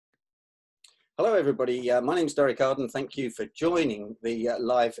Hello, everybody. My name's Derek Arden. Thank you for joining the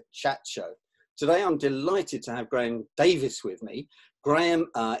live chat show. Today, I'm delighted to have Graham Davies with me. Graham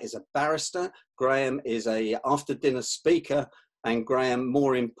is a barrister. Graham is a after-dinner speaker. And Graham,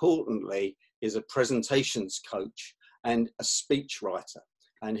 more importantly, is a presentations coach and a speech writer.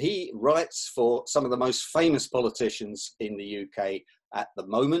 And he writes for some of the most famous politicians in the UK at the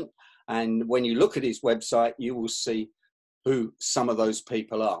moment. And when you look at his website, you will see who some of those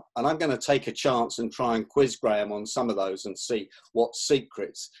people are. And I'm going to take a chance and try and quiz Graham on some of those and see what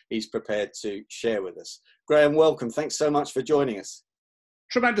secrets he's prepared to share with us. Graham, welcome. Thanks so much for joining us.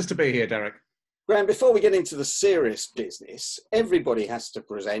 Tremendous to be here, Derek. Graham, before we get into the serious business, everybody has to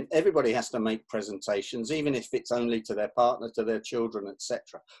present, everybody has to make presentations, even if it's only to their partner, to their children,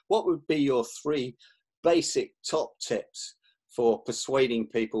 etc. What would be your three basic top tips for persuading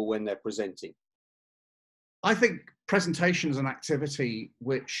people when they're presenting? I think presentation is an activity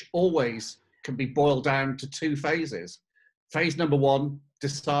which always can be boiled down to two phases. Phase number one,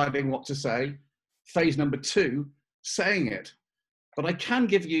 deciding what to say. Phase number two, saying it. But I can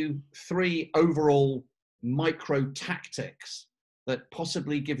give you three overall micro tactics that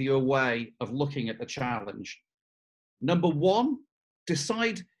possibly give you a way of looking at the challenge. Number one,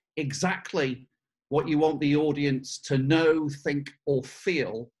 decide exactly what you want the audience to know, think, or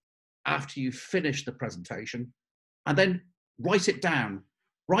feel after you finish the presentation, and then write it down.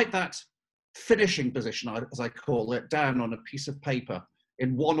 Write that finishing position, as I call it, down on a piece of paper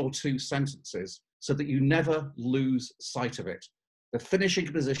in one or two sentences so that you never lose sight of it. The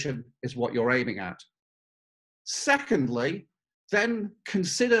finishing position is what you're aiming at. Secondly, then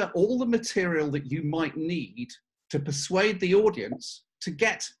consider all the material that you might need to persuade the audience to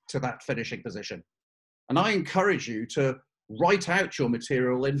get to that finishing position. And I encourage you to write out your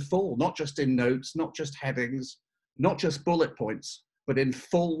material in full, not just in notes, not just headings, not just bullet points, but in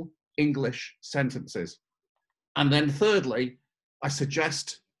full English sentences. And then thirdly, I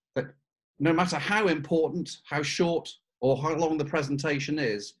suggest that no matter how important, how short, or how long the presentation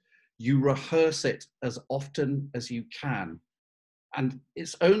is, you rehearse it as often as you can. And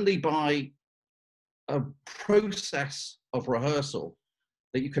it's only by a process of rehearsal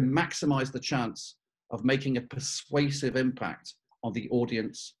that you can maximize the chance of making a persuasive impact on the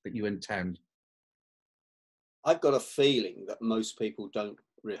audience that you intend. I've got a feeling that most people don't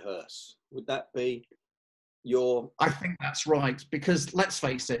rehearse. Would that be your... I think that's right, because let's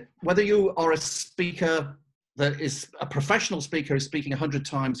face it, whether you are a speaker that is a professional speaker who's speaking 100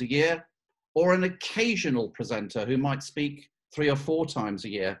 times a year, or an occasional presenter who might speak 3 or 4 times a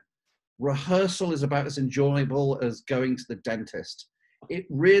year, rehearsal is about as enjoyable as going to the dentist. It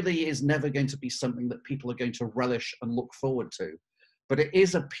really is never going to be something that people are going to relish and look forward to. But it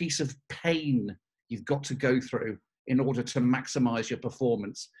is a piece of pain you've got to go through in order to maximize your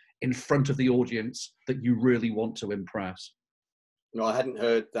performance in front of the audience that you really want to impress. No, I hadn't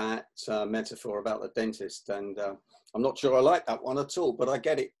heard that metaphor about the dentist, and I'm not sure I like that one at all, but I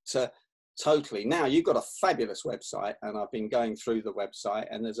get it totally. Now, you've got a fabulous website, and I've been going through the website,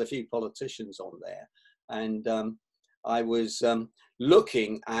 and there's a few politicians on there. And I was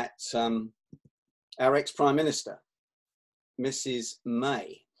looking at our ex-Prime Minister, Mrs.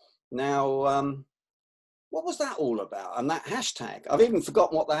 May. Now, what was that all about? And that hashtag, I've even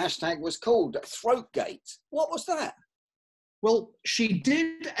forgotten what the hashtag was called, Throatgate. What was that? Well, she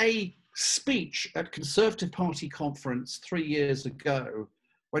did a speech at Conservative Party conference 3 years ago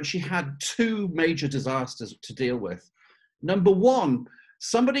when she had 2 major disasters to deal with. Number one,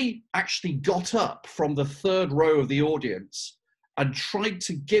 somebody actually got up from the 3rd row of the audience and tried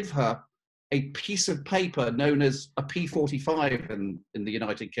to give her a piece of paper known as a P45 in the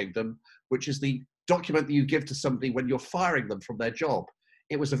United Kingdom, which is the document that you give to somebody when you're firing them from their job.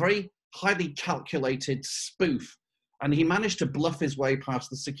 It was a very highly calculated spoof, and he managed to bluff his way past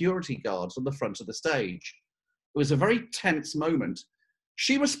the security guards on the front of the stage. It was a very tense moment.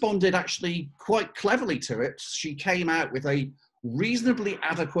 She responded actually quite cleverly to it. She came out with a reasonably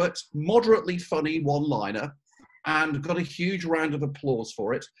adequate, moderately funny one-liner and got a huge round of applause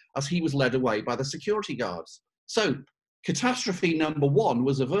for it as he was led away by the security guards. So catastrophe number 1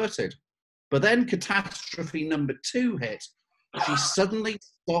 was averted. But then catastrophe number 2 hit. She suddenly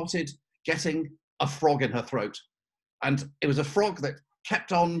started getting a frog in her throat. And it was a frog that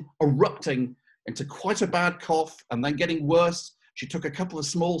kept on erupting into quite a bad cough and then getting worse. She took a couple of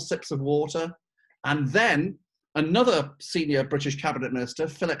small sips of water. And then another senior British cabinet minister,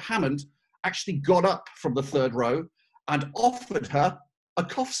 Philip Hammond, actually got up from the 3rd row and offered her a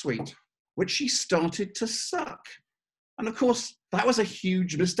cough sweet, which she started to suck. And of course, that was a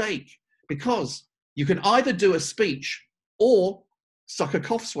huge mistake, because you can either do a speech or suck a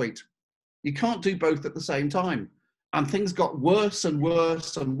cough sweet. You can't do both at the same time. And things got worse and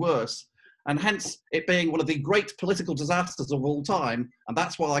worse and worse. And hence it being one of the great political disasters of all time. And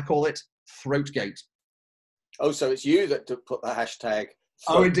that's why I call it Throatgate. Oh, so it's you that put the hashtag.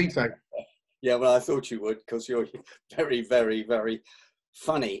 Oh, indeed so. Yeah, well, I thought you would, because you're very, very, very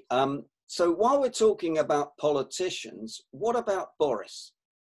funny. So while we're talking about politicians, what about Boris?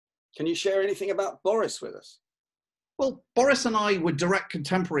 Can you share anything about Boris with us? Well, Boris and I were direct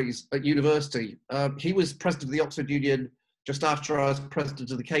contemporaries at university. He was president of the Oxford Union just after I was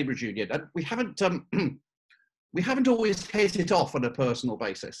president of the Cambridge Union. And we haven't always hit it off on a personal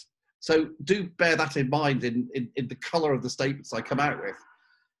basis. So do bear that in mind in the colour of the statements I come out with.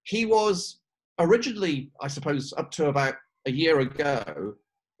 He was originally, I suppose, up to about a year ago,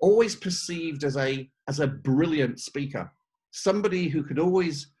 always perceived as a brilliant speaker, somebody who could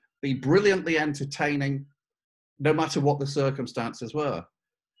always be brilliantly entertaining, no matter what the circumstances were.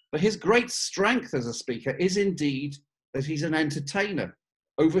 But his great strength as a speaker is indeed that he's an entertainer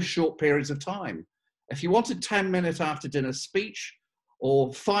over short periods of time. If you want a 10-minute after dinner speech,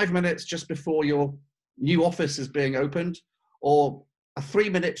 or 5 minutes just before your new office is being opened, or a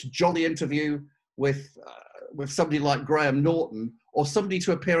 3-minute jolly interview with somebody like Graham Norton, or somebody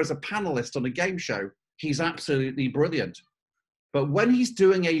to appear as a panelist on a game show, he's absolutely brilliant. But when he's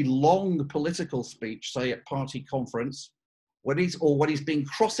doing a long political speech, say at party conference, when he's being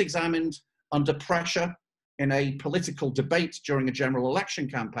cross-examined under pressure in a political debate during a general election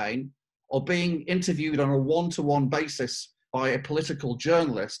campaign, or being interviewed on a one-to-one basis by a political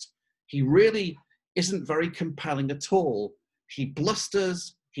journalist, he really isn't very compelling at all. He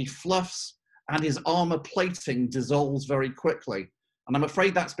blusters, he fluffs, and his armour plating dissolves very quickly. And I'm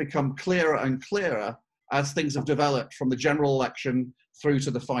afraid that's become clearer and clearer as things have developed from the general election through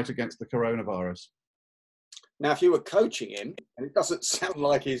to the fight against the coronavirus. Now, if you were coaching him, and it doesn't sound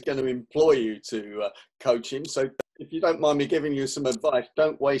like he's going to employ you to coach him, so if you don't mind me giving you some advice,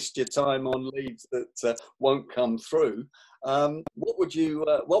 don't waste your time on leads that won't come through. Where would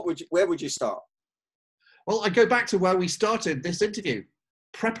you start? Well, I go back to where we started this interview.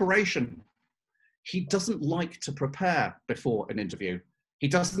 Preparation. He doesn't like to prepare before an interview. He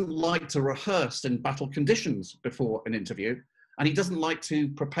doesn't like to rehearse in battle conditions before an interview. And he doesn't like to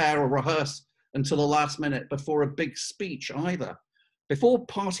prepare or rehearse until the last minute before a big speech either. Before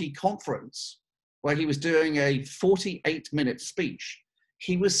party conference, where he was doing a 48-minute speech,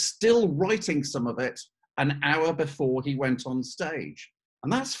 he was still writing some of it an hour before he went on stage.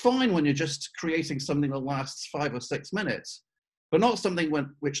 And that's fine when you're just creating something that lasts 5 or 6 minutes, but not something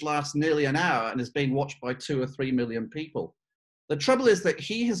which lasts nearly an hour and is being watched by 2 or 3 million people. The trouble is that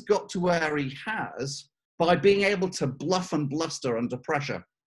he has got to where he has by being able to bluff and bluster under pressure.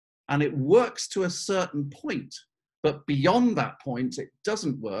 And it works to a certain point, but beyond that point, it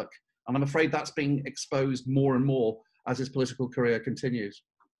doesn't work. And I'm afraid that's being exposed more and more as his political career continues.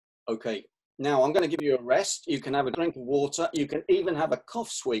 Okay, now I'm going to give you a rest. You can have a drink of water. You can even have a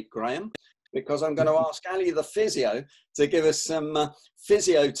cough sweep, Graham, because I'm going to ask Ali, the physio, to give us some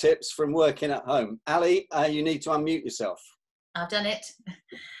physio tips from working at home. Ali, you need to unmute yourself. I've done it.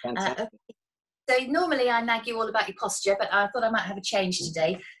 Fantastic. So normally I nag you all about your posture, but I thought I might have a change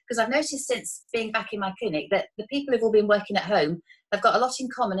today, because I've noticed since being back in my clinic that the people who've all been working at home have got a lot in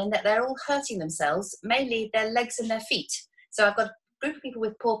common in that they're all hurting themselves, mainly their legs and their feet. So I've got a group of people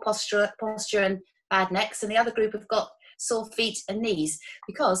with poor posture and bad necks, and the other group have got sore feet and knees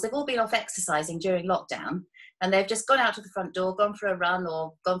because they've all been off exercising during lockdown, and they've just gone out to the front door, gone for a run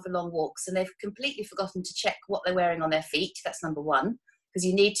or gone for long walks, and they've completely forgotten to check what they're wearing on their feet. That's number one, because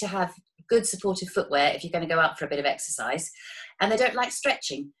you need to have good supportive footwear if you're going to go out for a bit of exercise. And they don't like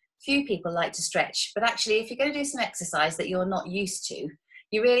stretching. Few people like to stretch, but actually if you're going to do some exercise that you're not used to,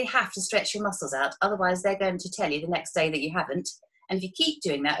 you really have to stretch your muscles out. Otherwise they're going to tell you the next day that you haven't. And if you keep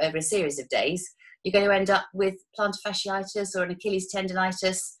doing that over a series of days, you're going to end up with plantar fasciitis or an Achilles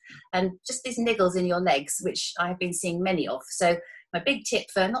tendonitis and just these niggles in your legs, which I've been seeing many of. So my big tip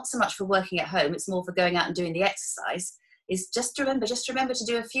for, not so much for working at home, it's more for going out and doing the exercise, is just remember to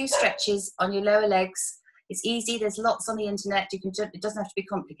do a few stretches on your lower legs. It's easy. There's lots on the internet. It doesn't have to be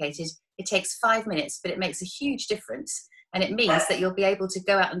complicated. It takes 5 minutes, but it makes a huge difference. And it means that you'll be able to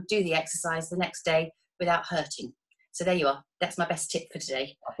go out and do the exercise the next day without hurting. So there you are. That's my best tip for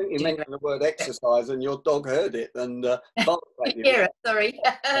today. I think you mentioned the word exercise and your dog heard it and Kira, sorry.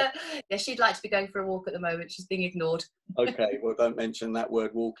 Yeah, she'd like to be going for a walk at the moment. She's being ignored. Okay, well, don't mention that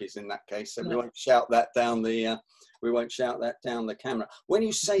word walkies in that case. So we won't shout that down the camera. When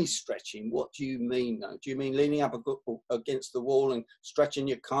you say stretching, what do you mean though? Do you mean leaning up against the wall and stretching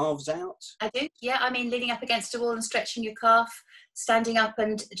your calves out? I do, yeah. I mean leaning up against a wall and stretching your calf, standing up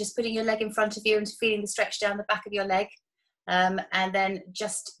and just putting your leg in front of you and feeling the stretch down the back of your leg. And then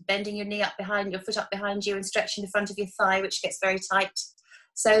just bending your knee up behind, your foot up behind you and stretching the front of your thigh, which gets very tight.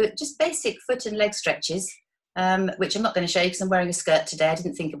 So just basic foot and leg stretches, which I'm not going to show you because I'm wearing a skirt today. I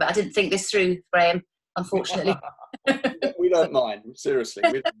didn't think this through, Graham, unfortunately. We don't mind, seriously.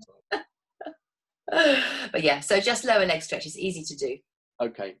 We don't mind. But yeah, so just lower leg stretches, easy to do.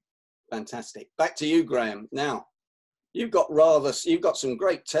 Okay, fantastic. Back to you, Graham. Now, you've got some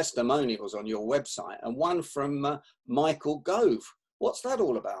great testimonials on your website, and one from Michael Gove. What's that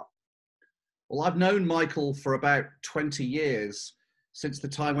all about? Well, I've known Michael for about 20 years, since the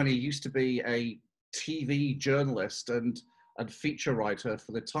time when he used to be a TV journalist and feature writer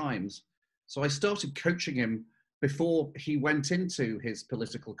for the Times. So I started coaching him before he went into his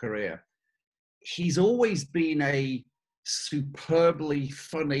political career. He's always been a superbly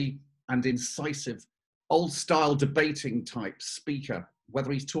funny and incisive old-style debating type speaker,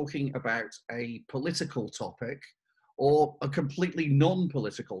 whether he's talking about a political topic or a completely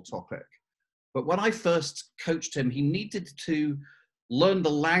non-political topic. But when I first coached him, he needed to learn the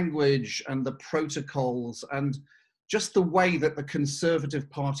language and the protocols and just the way that the Conservative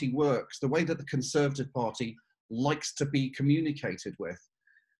Party works, the way that the Conservative Party likes to be communicated with.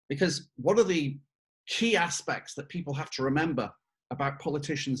 Because one of the key aspects that people have to remember about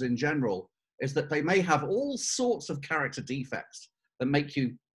politicians in general is that they may have all sorts of character defects that make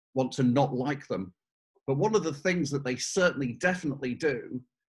you want to not like them. But one of the things that they certainly definitely do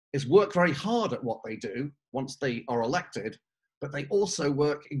is work very hard at what they do once they are elected, but they also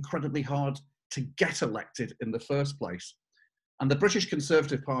work incredibly hard to get elected in the first place. And the British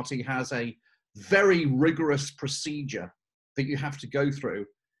Conservative Party has a very rigorous procedure that you have to go through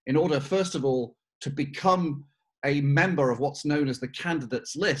in order, first of all, to become a member of what's known as the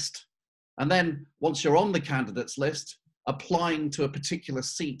candidates list. And then once you're on the candidates list, applying to a particular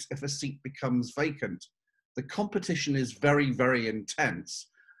seat if a seat becomes vacant. The competition is very, very intense.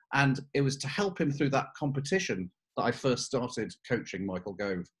 And it was to help him through that competition that I first started coaching Michael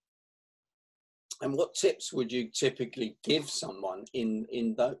Gove. And what tips would you typically give someone in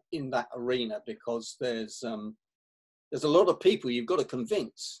that arena? Because there's a lot of people you've got to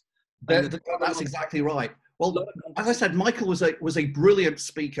convince. That's exactly right. Well, as I said, Michael was a brilliant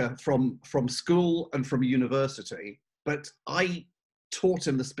speaker from school and from university, but I taught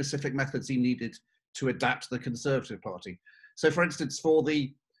him the specific methods he needed to adapt to the Conservative Party. So, for instance, for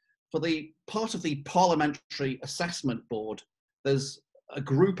the part of the Parliamentary Assessment Board, there's a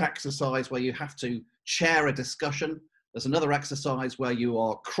group exercise where you have to chair a discussion. There's another exercise where you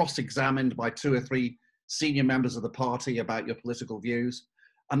are cross-examined by 2 or 3 senior members of the party about your political views.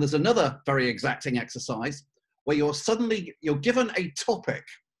 And there's another very exacting exercise where you're given a topic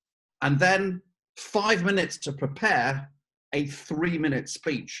and then 5 minutes to prepare a 3-minute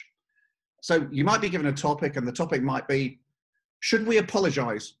speech. So you might be given a topic and the topic might be, should we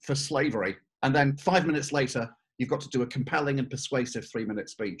apologize for slavery? And then 5 minutes later, you've got to do a compelling and persuasive 3-minute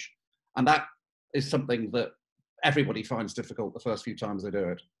speech. And that is something that everybody finds difficult the first few times they do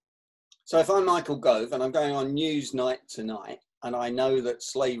it. So if I'm Michael Gove and I'm going on Newsnight tonight, and I know that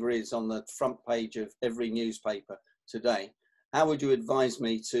slavery is on the front page of every newspaper today, how would you advise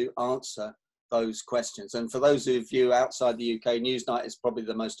me to answer those questions? And for those of you outside the UK, Newsnight is probably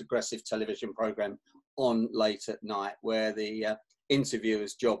the most aggressive television programme on late at night, where the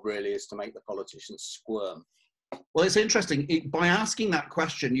interviewer's job really is to make the politicians squirm. Well, it's interesting. By asking that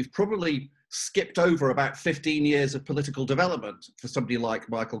question, you've probably skipped over about 15 years of political development for somebody like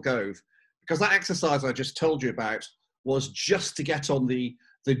Michael Gove, because that exercise I just told you about was just to get on the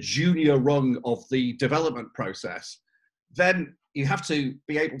junior rung of the development process. Then you have to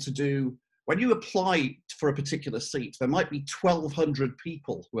be able to do, when you apply for a particular seat, there might be 1,200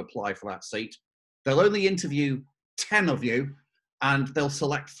 people who apply for that seat. They'll only interview 10 of you, and they'll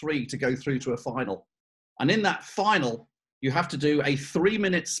select 3 to go through to a final. And in that final, you have to do a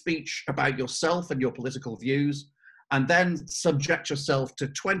 3-minute speech about yourself and your political views, and then subject yourself to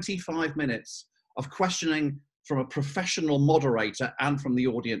 25 minutes of questioning from a professional moderator and from the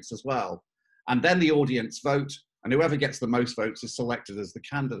audience as well. And then the audience vote, and whoever gets the most votes is selected as the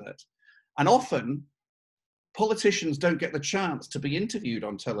candidate. And often, politicians don't get the chance to be interviewed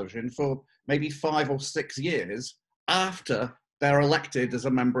on television for maybe 5 or 6 years after they're elected as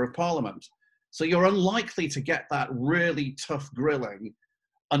a member of Parliament. So you're unlikely to get that really tough grilling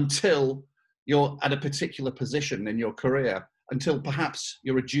until you're at a particular position in your career, until perhaps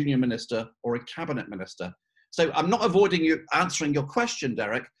you're a junior minister or a cabinet minister. So I'm not avoiding you answering your question,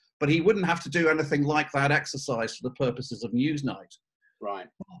 Derek, but he wouldn't have to do anything like that exercise for the purposes of Newsnight. Right.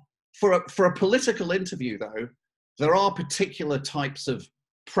 For a political interview, though, there are particular types of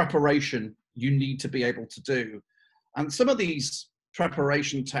preparation you need to be able to do. And some of these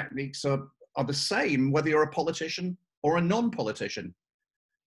preparation techniques are the same whether you're a politician or a non-politician.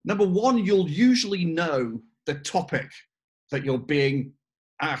 Number one, you'll usually know the topic that you're being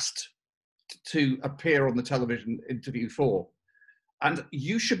asked to appear on the television interview for. And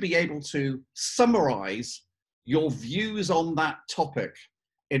you should be able to summarize your views on that topic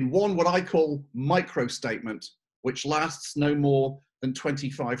in one, what I call micro statement, which lasts no more than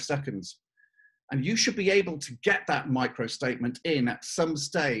 25 seconds. And you should be able to get that micro statement in at some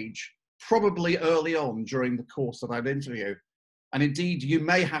stage, probably early on during the course of that interview. And indeed, you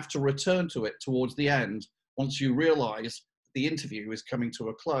may have to return to it towards the end once you realize the interview is coming to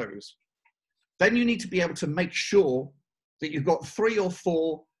a close. Then you need to be able to make sure that you've got 3 or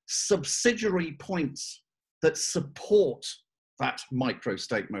 4 subsidiary points that support that micro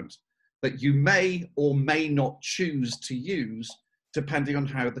statement that you may or may not choose to use depending on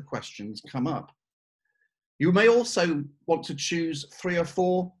how the questions come up. You may also want to choose 3 or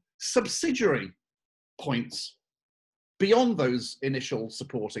 4 subsidiary points beyond those initial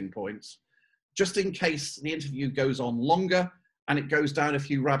supporting points, just in case the interview goes on longer and it goes down a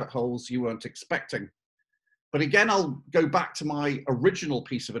few rabbit holes you weren't expecting. But again, I'll go back to my original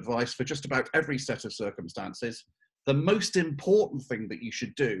piece of advice for just about every set of circumstances. The most important thing that you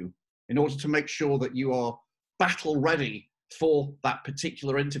should do in order to make sure that you are battle ready for that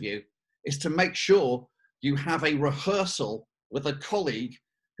particular interview is to make sure you have a rehearsal with a colleague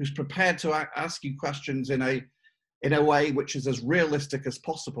who's prepared to ask you questions in a way which is as realistic as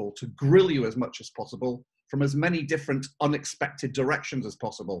possible, to grill you as much as possible from as many different unexpected directions as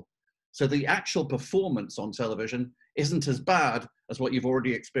possible. So the actual performance on television isn't as bad as what you've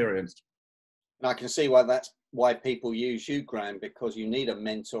already experienced. And I can see why that's why people use you, Graham, because you need a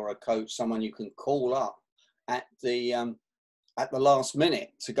mentor, a coach, someone you can call up at the last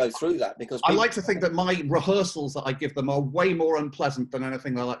minute to go through that. Because I like to think that my rehearsals that I give them are way more unpleasant than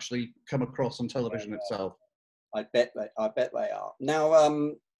anything they'll actually come across on television itself. I bet they are. Now,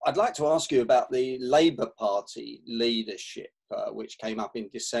 I'd like to ask you about the Labour Party leadership, which came up in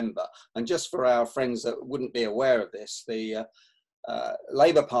December. And just for our friends that wouldn't be aware of this, the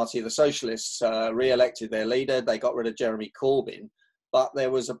Labour Party, the Socialists, re-elected their leader. They got rid of Jeremy Corbyn. But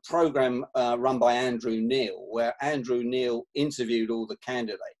there was a programme run by Andrew Neil, where Andrew Neil interviewed all the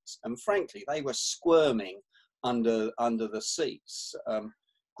candidates. And frankly, they were squirming under the seats.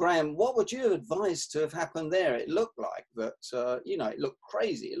 Graham, what would you advise to have happened there? It looked like that, it looked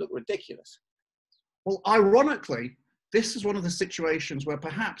crazy. It looked ridiculous. Well, ironically, this is one of the situations where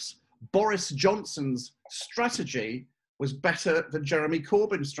perhaps Boris Johnson's strategy was better than Jeremy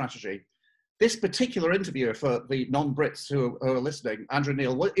Corbyn's strategy. This particular interviewer, for the non-Brits who are listening, Andrew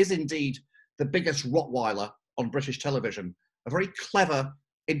Neil, is indeed the biggest Rottweiler on British television, a very clever,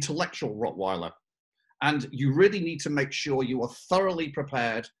 intellectual Rottweiler. And you really need to make sure you are thoroughly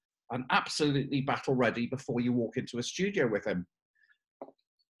prepared and absolutely battle ready before you walk into a studio with him.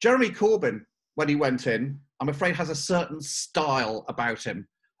 Jeremy Corbyn, when he went in, I'm afraid has a certain style about him,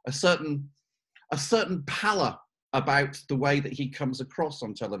 a certain pallor about the way that he comes across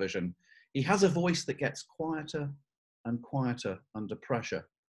on television. He has a voice that gets quieter and quieter under pressure.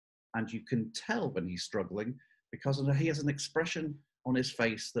 And you can tell when he's struggling because he has an expression on his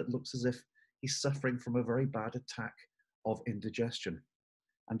face that looks as if he's suffering from a very bad attack of indigestion.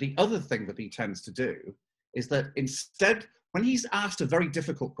 And the other thing that he tends to do is that instead, when he's asked a very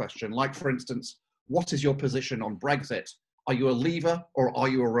difficult question, like for instance, what is your position on Brexit? Are you a leaver or are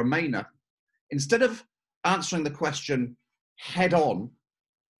you a Remainer? Instead of answering the question head on,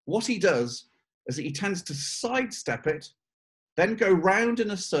 what he does is that he tends to sidestep it, then go round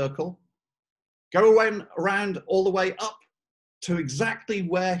in a circle, go around all the way up to exactly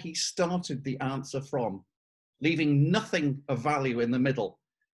where he started the answer from, leaving nothing of value in the middle.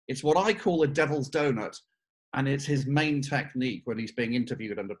 It's what I call a devil's donut, and it's his main technique when he's being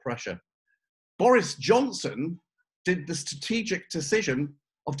interviewed under pressure. Boris Johnson did the strategic decision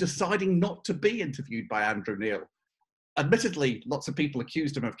of deciding not to be interviewed by Andrew Neil. Admittedly, lots of people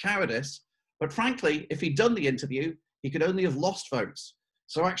accused him of cowardice, but frankly, if he'd done the interview, he could only have lost votes.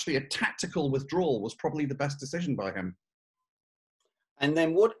 So actually a tactical withdrawal was probably the best decision by him. And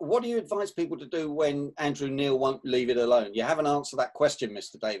then what do you advise people to do when Andrew Neil won't leave it alone? You haven't answered that question,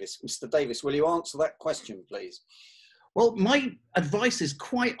 Mr. Davies. Mr. Davies, will you answer that question, please? Well, my advice is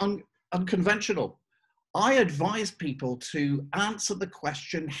quite unconventional. I advise people to answer the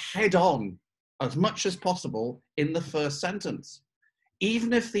question head on as much as possible in the first sentence,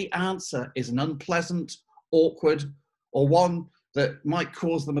 even if the answer is an unpleasant, awkward, or one that might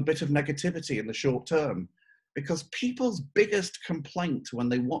cause them a bit of negativity in the short term. because people's biggest complaint when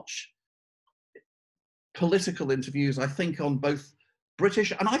they watch political interviews, I think on both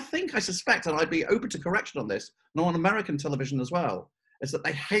British, and I suspect, and I'd be open to correction on this, and on American television as well, is that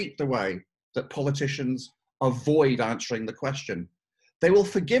they hate the way that politicians avoid answering the question. They will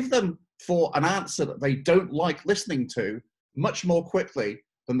forgive them for an answer that they don't like listening to much more quickly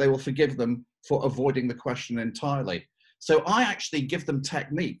than they will forgive them for avoiding the question entirely. So I actually give them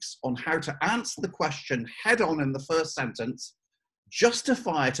techniques on how to answer the question head on in the first sentence,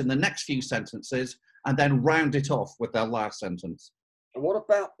 justify it in the next few sentences, and then round it off with their last sentence. And what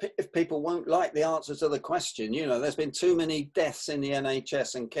about if people won't like the answer to the question? You know, there's been too many deaths in the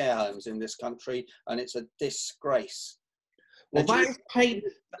NHS and care homes in this country, and it's a disgrace. Well, that is pain.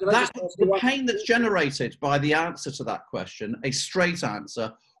 The pain that's generated by the answer to that question, a straight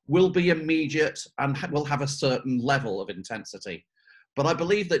answer, will be immediate and will have a certain level of intensity. But I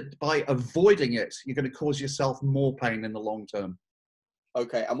believe that by avoiding it, you're going to cause yourself more pain in the long term.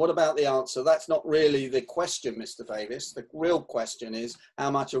 Okay, and what about the answer? That's not really the question, Mr. Davies. The real question is,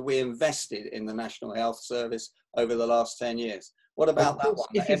 how much have we invested in the National Health Service over the last 10 years? What about that one?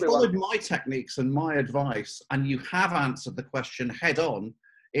 If you followed my techniques and my advice and you have answered the question head on,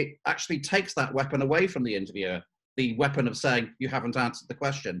 it actually takes that weapon away from the interviewer, the weapon of saying you haven't answered the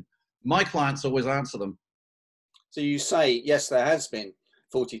question. My clients always answer them. So you say, yes, there has been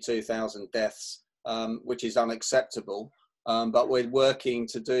 42,000 deaths, which is unacceptable. But we're working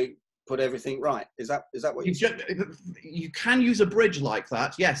to put everything right. Is that what you said? You can use a bridge like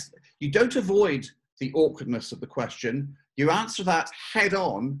that. Yes, you don't avoid the awkwardness of the question. You answer that head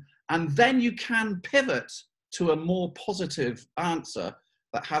on, and then you can pivot to a more positive answer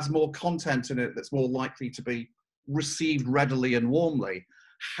that has more content in it, that's more likely to be received readily and warmly.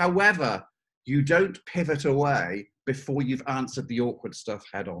 However, you don't pivot away before you've answered the awkward stuff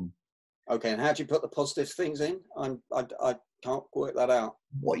head on. Okay, and how do you put the positive things in? I can't work that out.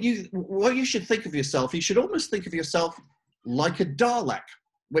 What you should think of yourself, you should almost think of yourself like a Dalek,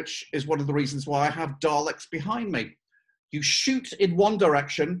 which is one of the reasons why I have Daleks behind me. You shoot in one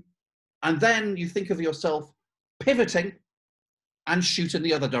direction, and then you think of yourself pivoting and shoot in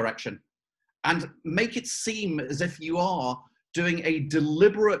the other direction. And make it seem as if you are doing a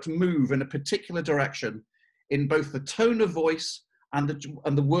deliberate move in a particular direction in both the tone of voice and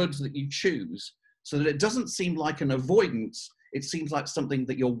the words that you choose, so that it doesn't seem like an avoidance, it seems like something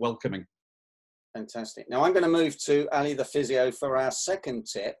that you're welcoming. Fantastic. Now I'm going to move to Ali the physio for our second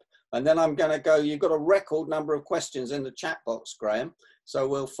tip, and then I'm going to go, you've got a record number of questions in the chat box, Graham, so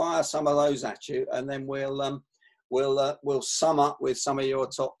we'll fire some of those at you, and then we'll sum up with some of your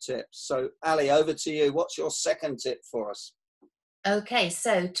top tips. So Ali, over to you. What's your second tip for us? Okay,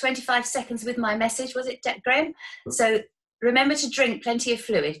 so 25 seconds with my message, was it, Graham? So remember to drink plenty of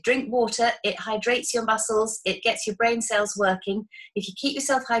fluid. Drink water, it hydrates your muscles, it gets your brain cells working. If you keep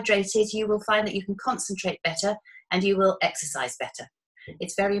yourself hydrated, you will find that you can concentrate better and you will exercise better.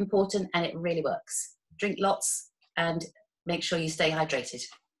 It's very important and it really works. Drink lots and make sure you stay hydrated.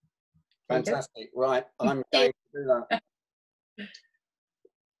 Fantastic. Right, I'm going to do that.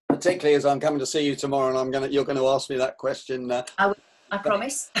 Particularly as I'm coming to see you tomorrow, and you're going to ask me that question. I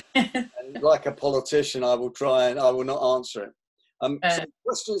promise. And like a politician, I will not answer it. So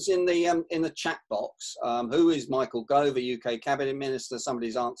questions in the chat box. Who is Michael Gove, a UK cabinet minister?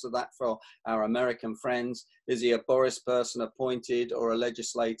 Somebody's answered that for our American friends. Is he a Boris person appointed or a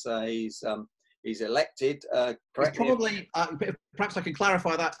legislator? He's elected. He's probably, perhaps I can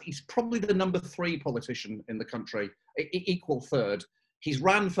clarify that. He's probably the number 3 politician in the country, equal third. He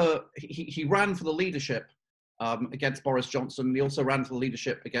ran for the leadership against Boris Johnson. He also ran for the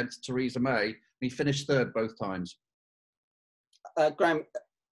leadership against Teressa May. And he finished third both times. Graham,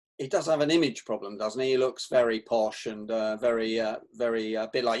 he does have an image problem, doesn't he? He looks very posh and very a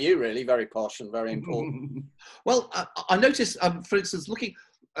bit like you, really, very posh and very important. Well, I noticed, for instance, looking,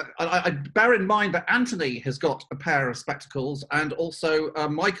 I bear in mind that Anthony has got a pair of spectacles, and also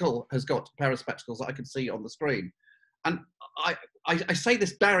Michael has got a pair of spectacles that I can see on the screen. And I say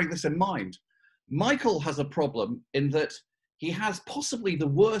this bearing this in mind. Michael has a problem in that he has possibly the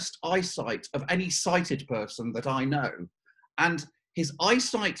worst eyesight of any sighted person that I know. And his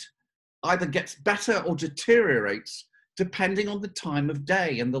eyesight either gets better or deteriorates depending on the time of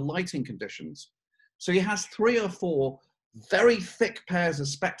day and the lighting conditions. So he has 3 or 4 very thick pairs of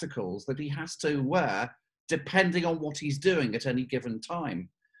spectacles that he has to wear depending on what he's doing at any given time.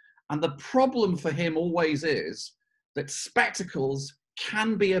 And the problem for him always is that spectacles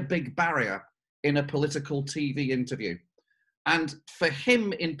can be a big barrier in a political TV interview. And for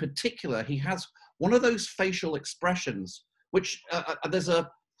him in particular, he has one of those facial expressions, which there's a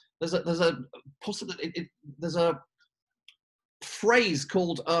there's a phrase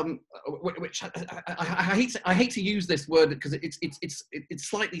called which I hate to use this word because it's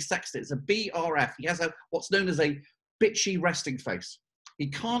slightly sexist. It's a BRF. He has what's known as a bitchy resting face. He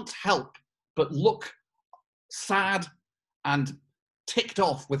can't help but look sad and ticked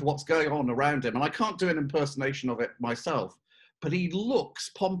off with what's going on around him. And I can't do an impersonation of it myself, but he looks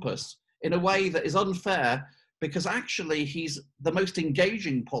pompous in a way that is unfair, because actually he's the most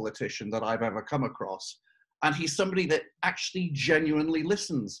engaging politician that I've ever come across. And he's somebody that actually genuinely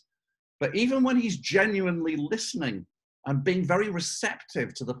listens. But even when he's genuinely listening and being very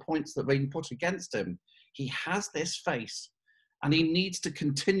receptive to the points that are being put against him, he has this face and he needs to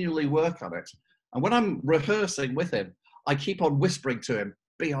continually work on it. And when I'm rehearsing with him, I keep on whispering to him,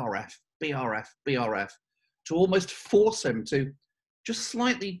 BRF, BRF, BRF, to almost force him to just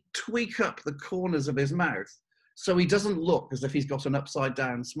slightly tweak up the corners of his mouth so he doesn't look as if he's got an upside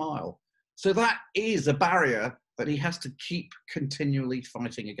down smile. So that is a barrier that he has to keep continually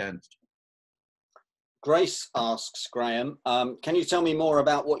fighting against. Grace asks, Graham, can you tell me more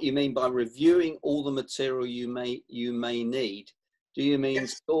about what you mean by reviewing all the material you may need? Do you mean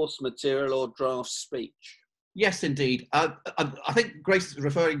source material or draft speech? Yes, indeed. I think Grace is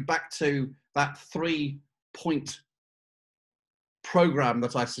referring back to that 3-point program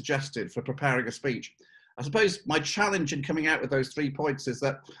that I suggested for preparing a speech. I suppose my challenge in coming out with those 3 points is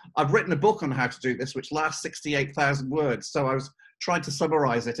that I've written a book on how to do this, which lasts 68,000 words. So I was trying to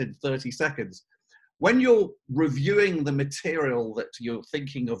summarize it in 30 seconds. When you're reviewing the material that you're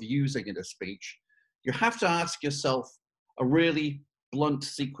thinking of using in a speech, you have to ask yourself a really blunt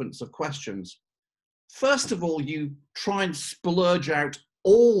sequence of questions. First of all, you try and splurge out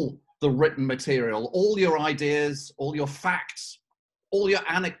all the written material, all your ideas, all your facts, all your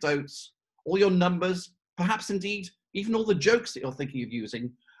anecdotes, all your numbers, perhaps indeed even all the jokes that you're thinking of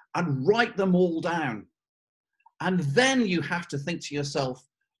using, and write them all down. And then you have to think to yourself,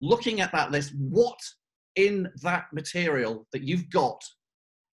 looking at that list, what in that material that you've got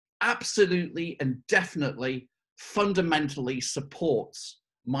absolutely and definitely, fundamentally supports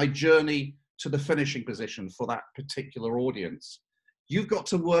my journey to the finishing position for that particular audience. You've got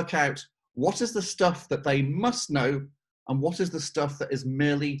to work out what is the stuff that they must know and what is the stuff that is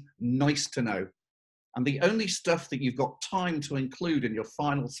merely nice to know. And the only stuff that you've got time to include in your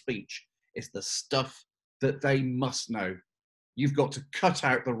final speech is the stuff that they must know. You've got to cut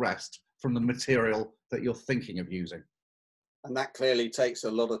out the rest from the material that you're thinking of using. And that clearly takes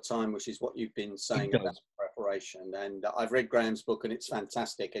a lot of time, which is what you've been saying about preparation. And I've read Graham's book and it's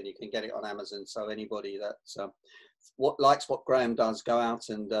fantastic, and you can get it on Amazon. So anybody that likes what Graham does, go out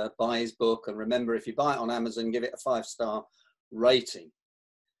and buy his book. And remember, if you buy it on Amazon, give it a 5-star rating.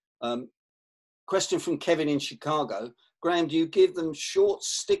 Question from Kevin in Chicago. Graham, do you give them short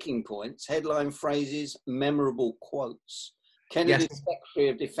sticking points, headline phrases, memorable quotes? Kennedy's Secretary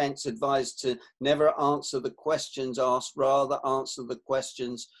of Defense advised to never answer the questions asked, rather answer the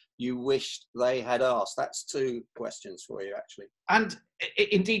questions you wished they had asked. That's 2 questions for you, actually. And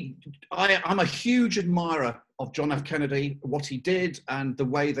indeed, I'm a huge admirer of John F. Kennedy, what he did and the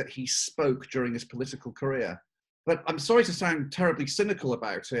way that he spoke during his political career. But I'm sorry to sound terribly cynical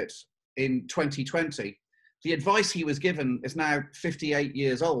about it in 2020. The advice he was given is now 58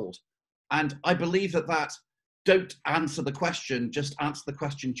 years old. And I believe that don't answer the question, just answer the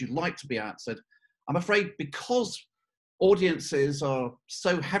questions you'd like to be answered. I'm afraid because audiences are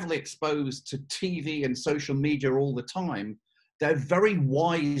so heavily exposed to TV and social media all the time, they're very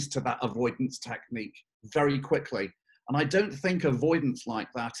wise to that avoidance technique very quickly. And I don't think avoidance like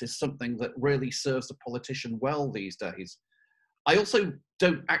that is something that really serves a politician well these days. I also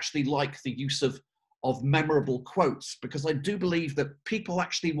don't actually like the use of memorable quotes, because I do believe that people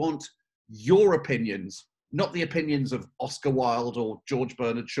actually want your opinions, not the opinions of Oscar Wilde or George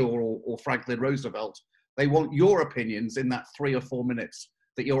Bernard Shaw or Franklin Roosevelt. They want your opinions in that 3 or 4 minutes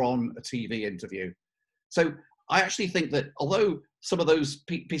that you're on a TV interview. So I actually think that although some of those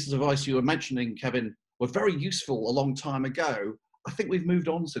pieces of advice you were mentioning, Kevin, were very useful a long time ago, I think we've moved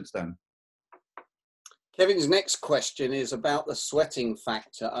on since then. Kevin's next question is about the sweating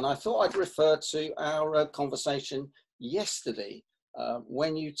factor. And I thought I'd refer to our conversation yesterday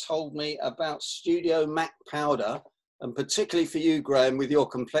when you told me about Studio Mac powder, and particularly for you, Graham, with your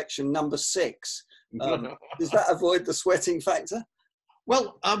complexion number 6. Does that avoid the sweating factor?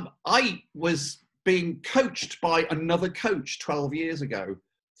 Well, I was being coached by another coach 12 years ago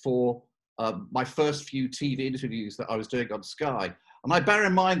for my first few TV interviews that I was doing on Sky. And I bear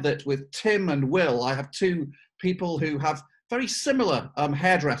in mind that with Tim and Will, I have 2 people who have very similar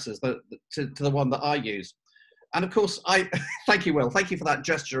hairdressers to the one that I use. And of course, thank you, Will. Thank you for that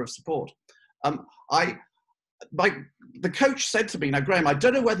gesture of support. The coach said to me, now, Graham, I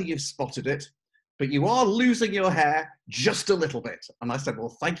don't know whether you've spotted it, but you are losing your hair just a little bit. And I said,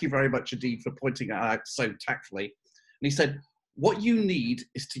 well, thank you very much indeed for pointing it out so tactfully. And he said, what you need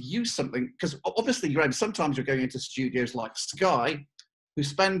is to use something, because obviously, Graham, sometimes you're going into studios like Sky, who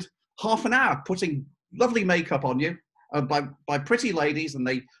spend half an hour putting lovely makeup on you by pretty ladies, and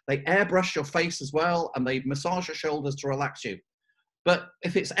they airbrush your face as well, and they massage your shoulders to relax you. But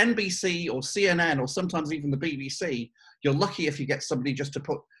if it's NBC or CNN or sometimes even the BBC, you're lucky if you get somebody just to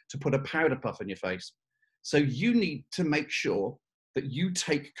put a powder puff in your face. So you need to make sure that you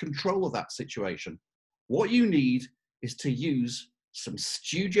take control of that situation. What you need is to use some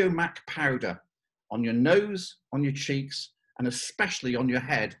Studio Mac powder on your nose, on your cheeks, and especially on your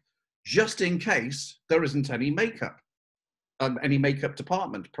head, just in case there isn't any makeup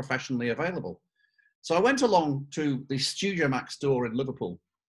department professionally available. So I went along to the Studio Mac store in Liverpool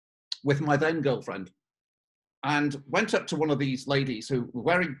with my then girlfriend and went up to one of these ladies who were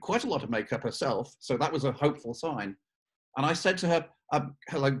wearing quite a lot of makeup herself. So that was a hopeful sign. And I said to her,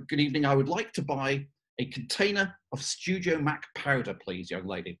 hello, good evening. I would like to buy a container of Studio Mac powder, please, young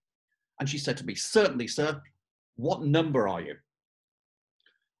lady. And she said to me, certainly, sir. What number are you?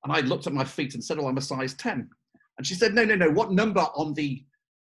 And I looked at my feet and said, oh, I'm a size 10. And she said, no. What number on the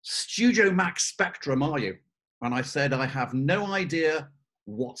Studio Mac spectrum are you? And I said, I have no idea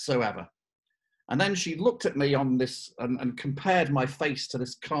whatsoever. And then she looked at me on this and compared my face to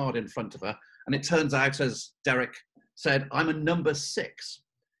this card in front of her. And it turns out, as Derek said, I'm a number 6.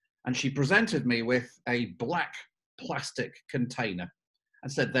 And she presented me with a black plastic container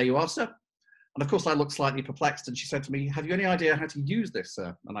and said, there you are, sir. And of course, I looked slightly perplexed. And she said to me, have you any idea how to use this,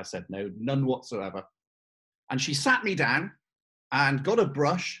 sir? And I said, no, none whatsoever. And she sat me down and got a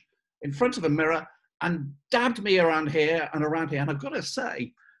brush in front of a mirror and dabbed me around here and around here. And I've got to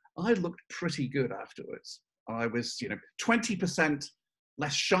say, I looked pretty good afterwards. I was, 20%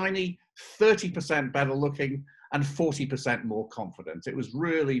 less shiny, 30% better looking, and 40% more confident. It was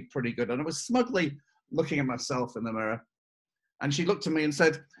really pretty good. And I was smugly looking at myself in the mirror. And she looked at me and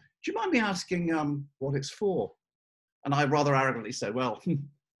said, do you mind me asking what it's for? And I rather arrogantly said, well,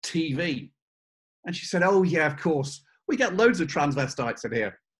 TV. And she said, oh, yeah, of course. We get loads of transvestites in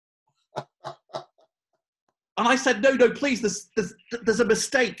here. And I said, no, please, there's a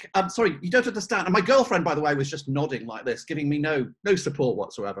mistake. I'm sorry, you don't understand. And my girlfriend, by the way, was just nodding like this, giving me no support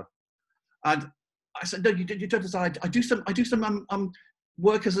whatsoever. And I said, no, you don't understand. I do some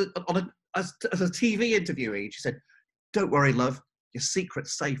work as a TV interviewee. She said, don't worry, love. Your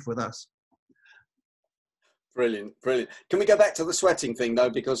secret's safe with us. Brilliant. Can we go back to the sweating thing though?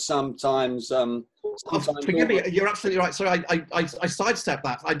 Because sometimes forgive me, you're absolutely right. Sorry, I sidestepped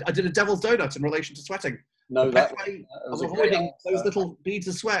that. I did a devil's donut in relation to sweating. No, the best way of avoiding those little beads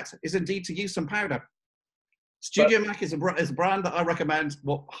of sweat is indeed to use some powder. Studio Mac is a brand that I recommend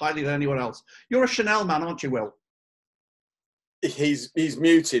more highly than anyone else. You're a Chanel man, aren't you, Will? He's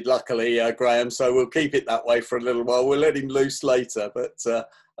muted, luckily, Graham, so we'll keep it that way for a little while. We'll let him loose later. But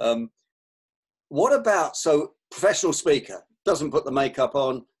what about, so professional speaker, doesn't put the makeup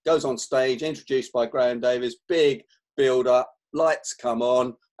on, goes on stage, introduced by Graham Davies, big build up, lights come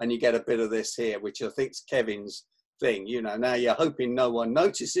on, and you get a bit of this here, which I think is Kevin's thing. Now you're hoping no one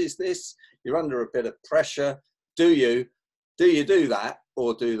notices this, you're under a bit of pressure. Do you do that,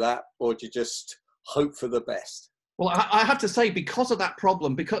 or do you just hope for the best? Well, I have to say, because of that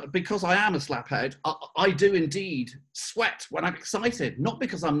problem, because I am a slaphead, I do indeed sweat when I'm excited, not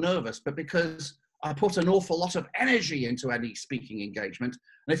because I'm nervous, but because I put an awful lot of energy into any speaking engagement.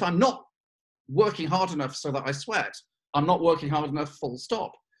 And if I'm not working hard enough so that I sweat, I'm not working hard enough, full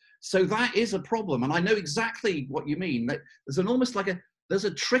stop. So that is a problem. And I know exactly what you mean, that there's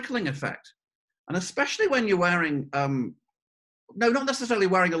a trickling effect. And especially when you're wearing, no, not necessarily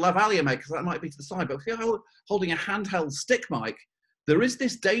wearing a lavalier mic, because that might be to the side, but if you're holding a handheld stick mic, there is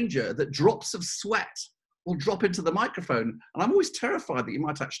this danger that drops of sweat will drop into the microphone. And I'm always terrified that you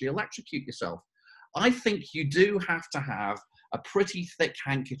might actually electrocute yourself. I think you do have to have a pretty thick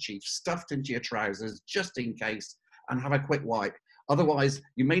handkerchief stuffed into your trousers, just in case, and have a quick wipe. Otherwise,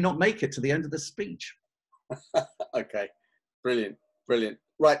 you may not make it to the end of the speech. Okay, brilliant.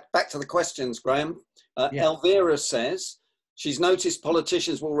 Right, back to the questions, Graham. Yeah. Elvira says, she's noticed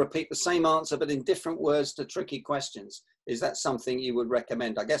politicians will repeat the same answer, but in different words to tricky questions. Is that something you would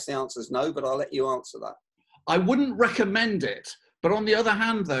recommend? I guess the answer is no, but I'll let you answer that. I wouldn't recommend it. But on the other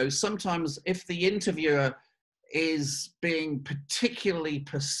hand, though, sometimes if the interviewer is being particularly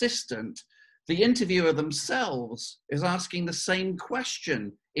persistent, the interviewer themselves is asking the same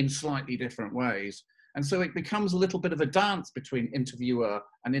question in slightly different ways. And so it becomes a little bit of a dance between interviewer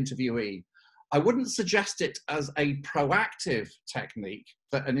and interviewee. I wouldn't suggest it as a proactive technique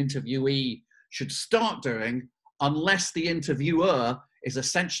that an interviewee should start doing unless the interviewer is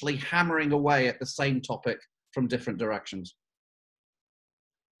essentially hammering away at the same topic from different directions.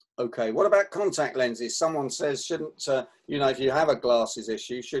 Okay, what about contact lenses? Someone says, shouldn't, you know, if you have a glasses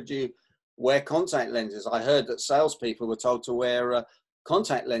issue, should you wear contact lenses? I heard that salespeople were told to wear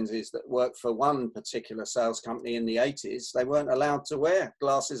contact lenses that worked for one particular sales company in the 80s. They weren't allowed to wear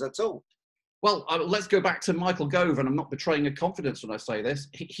glasses at all. Well, let's go back to Michael Gove, and I'm not betraying a confidence when I say this.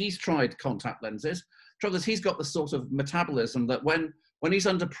 He's tried contact lenses. Trouble is, he's got the sort of metabolism that when he's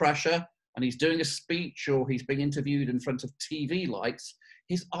under pressure and he's doing a speech or he's being interviewed in front of TV lights,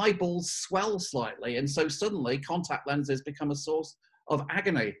 his eyeballs swell slightly, and so suddenly contact lenses become a source of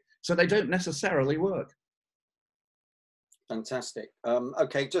agony. So they don't necessarily work. Fantastic.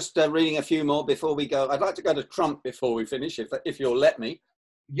 Okay, just reading a few more before we go. I'd like to go to Trump before we finish, if you'll let me.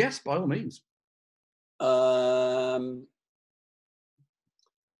 Yes, by all means.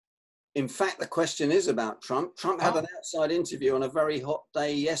 In fact, the question is about Trump. Trump had an outside interview on a very hot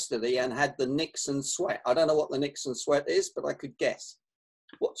day yesterday and had the Nixon sweat. I don't know what the Nixon sweat is, but I could guess.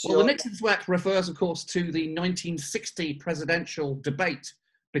 The Nixon sweat refers, of course, to the 1960 presidential debate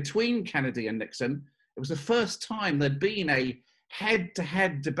between Kennedy and Nixon. It was the first time there'd been a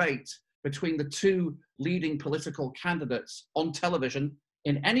head-to-head debate between the two leading political candidates on television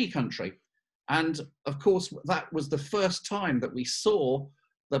in any country. And of course, that was the first time that we saw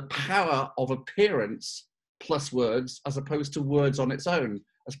the power of appearance plus words as opposed to words on its own,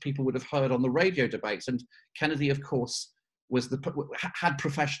 as people would have heard on the radio debates. And Kennedy, of course, had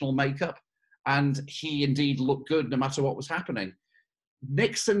professional makeup, and he indeed looked good no matter what was happening.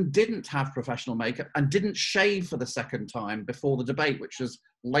 Nixon didn't have professional makeup and didn't shave for the second time before the debate, which was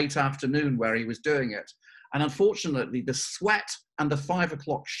late afternoon where he was doing it. And unfortunately, the sweat and the 5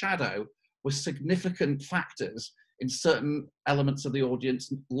 o'clock shadow were significant factors in certain elements of the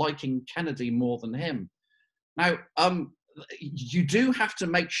audience liking Kennedy more than him. Now, you do have to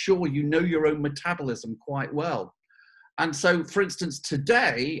make sure you know your own metabolism quite well. And so, for instance,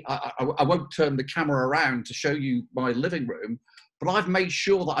 today, I won't turn the camera around to show you my living room, but I've made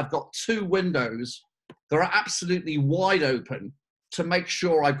sure that I've got 2 windows that are absolutely wide open to make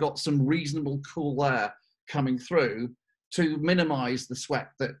sure I've got some reasonable cool air coming through to minimize the sweat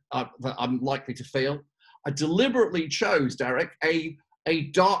that I'm likely to feel. I deliberately chose, Derek, a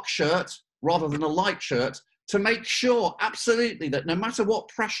dark shirt rather than a light shirt to make sure absolutely that no matter what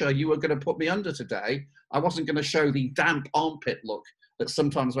pressure you were going to put me under today, I wasn't going to show the damp armpit look that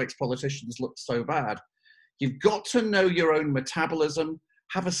sometimes makes politicians look so bad. You've got to know your own metabolism,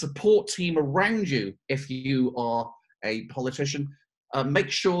 have a support team around you if you are a politician,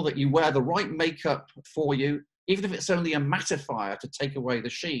 make sure that you wear the right makeup for you, even if it's only a mattifier to take away the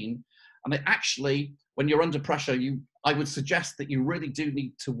sheen. And actually, when you're under pressure, I would suggest that you really do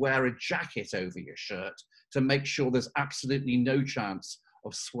need to wear a jacket over your shirt to make sure there's absolutely no chance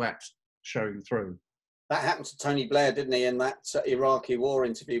of sweat showing through. That happened to Tony Blair, didn't he, in that Iraqi war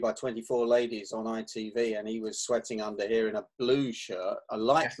interview by 24 Ladies on ITV, and he was sweating under here in a blue shirt, a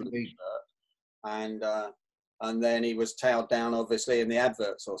light blue shirt, and then he was tailed down, obviously, in the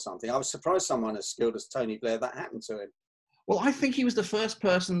adverts or something. I was surprised someone as skilled as Tony Blair, that happened to him. Well, I think he was the first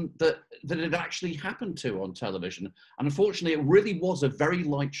person that it actually happened to on television. And unfortunately, it really was a very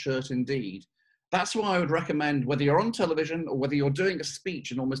light shirt indeed. That's why I would recommend, whether you're on television or whether you're doing a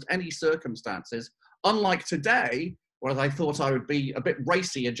speech in almost any circumstances, unlike today, where I thought I would be a bit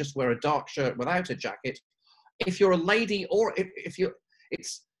racy and just wear a dark shirt without a jacket, if you're a lady or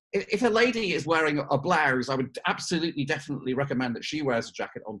if a lady is wearing a blouse, I would absolutely, definitely recommend that she wears a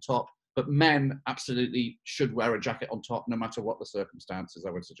jacket on top. But men absolutely should wear a jacket on top, no matter what the circumstances, I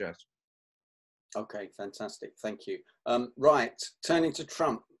would suggest. Okay, fantastic. Thank you. Right, turning to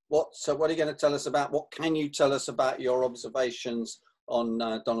Trump. What are you going to tell us about? What can you tell us about your observations on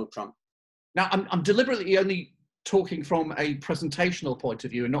Donald Trump? Now, I'm deliberately only talking from a presentational point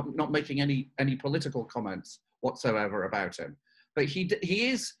of view and not making any political comments whatsoever about him. But he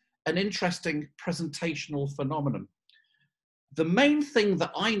is an interesting presentational phenomenon. The main thing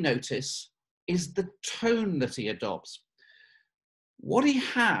that I notice is the tone that he adopts. What he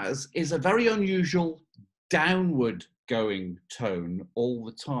has is a very unusual downward going tone all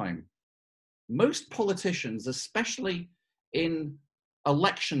the time. Most politicians, especially in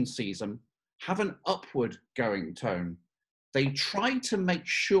election season, have an upward going tone. They try to make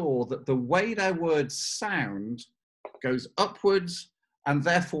sure that the way their words sound goes upwards and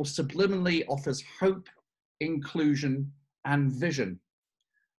therefore subliminally offers hope, inclusion, and vision.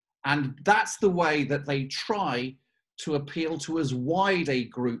 And that's the way that they try to appeal to as wide a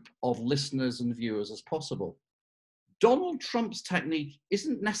group of listeners and viewers as possible. Donald Trump's technique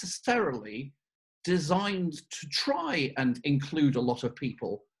isn't necessarily designed to try and include a lot of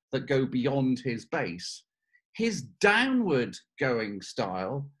people that go beyond his base. His downward going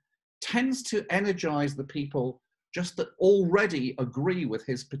style tends to energize the people just that already agree with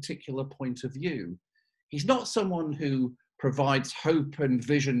his particular point of view. He's not someone who provides hope and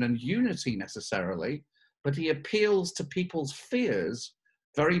vision and unity necessarily, but he appeals to people's fears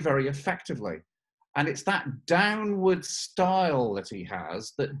very, very effectively. And it's that downward style that he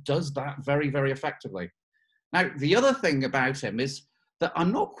has that does that very, very effectively. Now, the other thing about him is that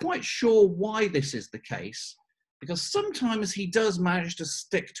I'm not quite sure why this is the case, because sometimes he does manage to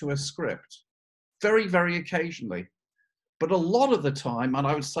stick to a script, very, very occasionally. But a lot of the time, and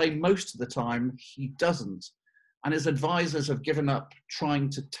I would say most of the time, he doesn't. And his advisors have given up trying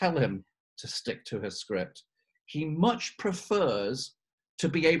to tell him to stick to his script. He much prefers to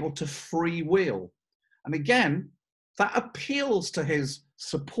be able to freewheel. And again, that appeals to his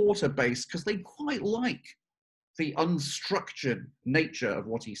supporter base because they quite like the unstructured nature of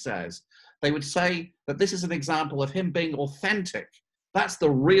what he says. They would say that this is an example of him being authentic. That's the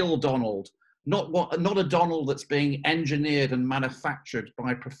real Donald, not a Donald that's being engineered and manufactured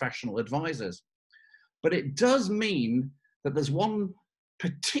by professional advisors. But it does mean that there's one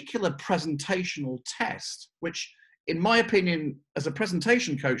particular presentational test, which, in my opinion, as a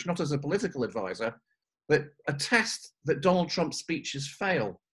presentation coach, not as a political advisor, that a test that Donald Trump's speeches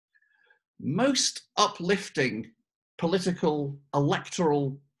fail. Most uplifting political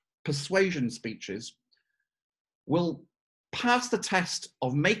electoral persuasion speeches will pass the test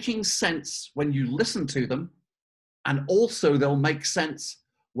of making sense when you listen to them, and also they'll make sense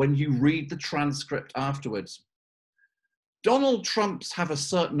when you read the transcript afterwards. Donald Trump's have a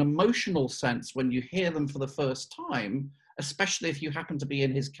certain emotional sense when you hear them for the first time, especially if you happen to be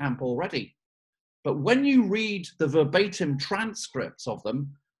in his camp already. But when you read the verbatim transcripts of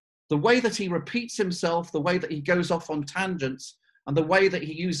them, the way that he repeats himself, the way that he goes off on tangents, and the way that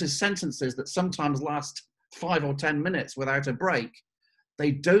he uses sentences that sometimes last 5 or 10 minutes without a break,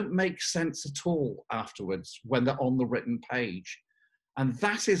 they don't make sense at all afterwards when they're on the written page. And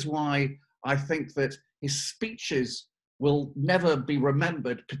that is why I think that his speeches will never be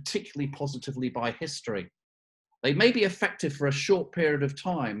remembered particularly positively by history. They may be effective for a short period of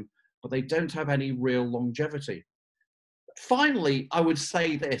time, but they don't have any real longevity. Finally, I would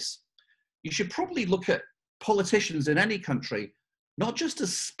say this: you should probably look at politicians in any country, not just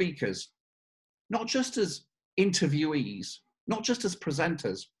as speakers, not just as interviewees, not just as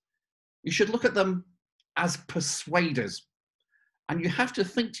presenters. You should look at them as persuaders. And you have to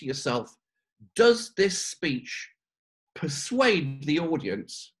think to yourself, does this speech persuade the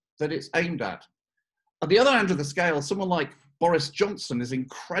audience that it's aimed at? At the other end of the scale, someone like Boris Johnson is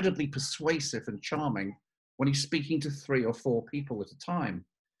incredibly persuasive and charming when he's speaking to 3 or 4 people at a time.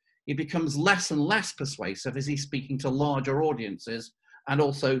 He becomes less and less persuasive as he's speaking to larger audiences, and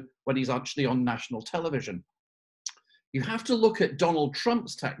also when he's actually on national television. You have to look at Donald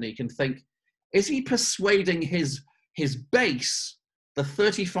Trump's technique and think, is he persuading his base, the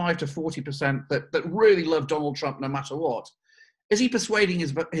 35 to 40% that really love Donald Trump no matter what? Is he persuading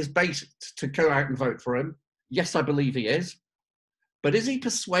his base to go out and vote for him? Yes, I believe he is. But is he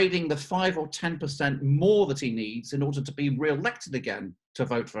persuading the 5 or 10% more that he needs in order to be re-elected again to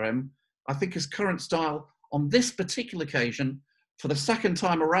vote for him? I think his current style on this particular occasion, for the second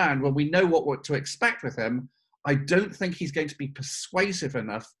time around, when we know what to expect with him, I don't think he's going to be persuasive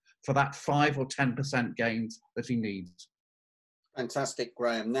enough for that 5 or 10% gains that he needs. Fantastic,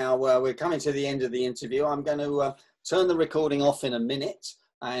 Graham. Now we're coming to the end of the interview. I'm going to turn the recording off in a minute.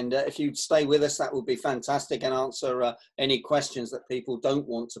 And if you'd stay with us, that would be fantastic, and answer any questions that people don't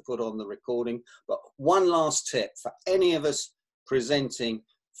want to put on the recording. But one last tip for any of us presenting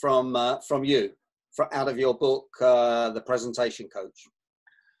from you, out of your book, The Presentation Coach.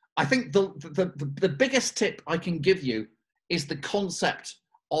 I think the biggest tip I can give you is the concept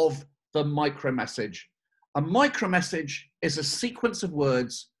of the micro message. A micro message is a sequence of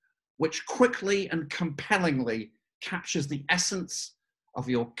words which quickly and compellingly captures the essence of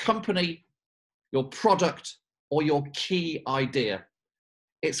your company, your product, or your key idea.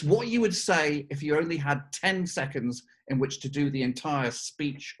 It's what you would say if you only had 10 seconds in which to do the entire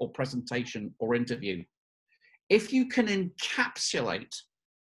speech or presentation or interview. If you can encapsulate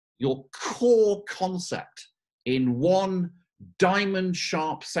your core concept in one diamond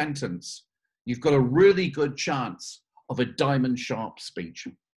sharp sentence, you've got a really good chance of a diamond sharp speech.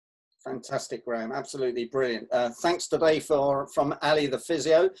 Fantastic, Graham. Absolutely brilliant. Thanks today from Ali, the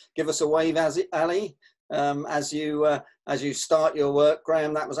physio. Give us a wave, Ali, as you start your work.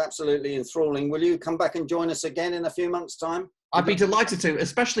 Graham, that was absolutely enthralling. Will you come back and join us again in a few months' time? I'd be delighted to,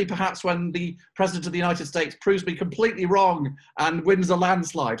 especially perhaps when the President of the United States proves me completely wrong and wins a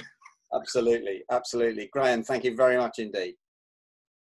landslide. Absolutely, absolutely. Graham, thank you very much indeed.